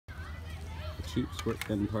A cheap squirt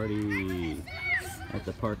gun party at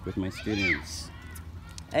the park with my students.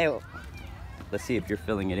 Hey, let's see if you're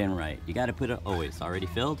filling it in right. You gotta put it, oh wait, it's already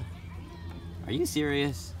filled? Are you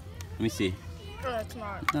serious? Let me see. No, it's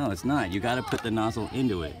not. No, it's not. You gotta put the nozzle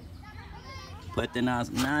into it. Put the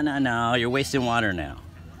nozzle, no, you're wasting water now.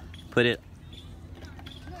 Put it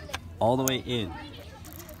all the way in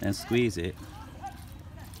and squeeze it.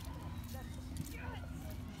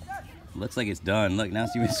 Looks like it's done. Look, now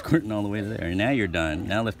you've been squirting all the way to there. Now you're done.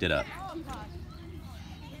 Now lift it up.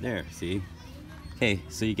 There, see? Okay,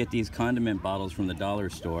 so you get these condiment bottles from the dollar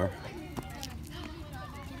store,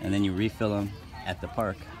 and then you refill them at the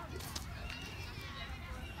park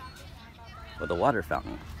with a water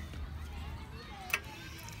fountain.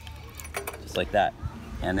 Just like that.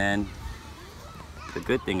 And then the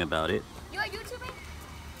good thing about it, You are YouTubing?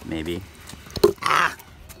 maybe. Ah!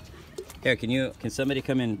 Here, can somebody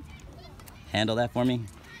come and handle that for me?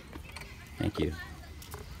 Thank you.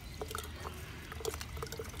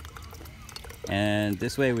 And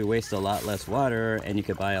this way we waste a lot less water and you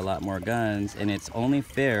could buy a lot more guns, and it's only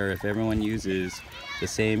fair if everyone uses the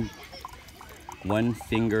same one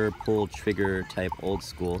finger pull trigger type old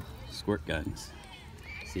school squirt guns.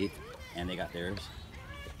 See? And they got theirs.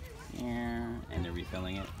 And they're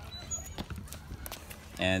refilling it.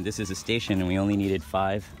 And this is a station and we only needed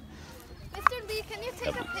 5. Mr. B, can you take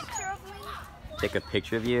a picture of me? Take a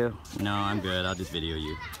picture of you? No, I'm good. I'll just video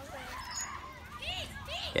you.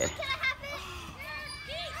 Okay.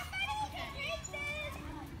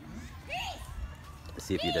 Let's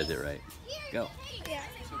see if he does it right. Go. Yeah.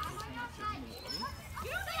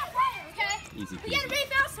 Easy We get peasy. really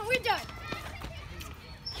fast and we're done.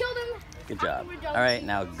 Kill them. Good job. All right,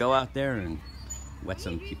 now go out there and wet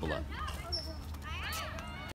some people up.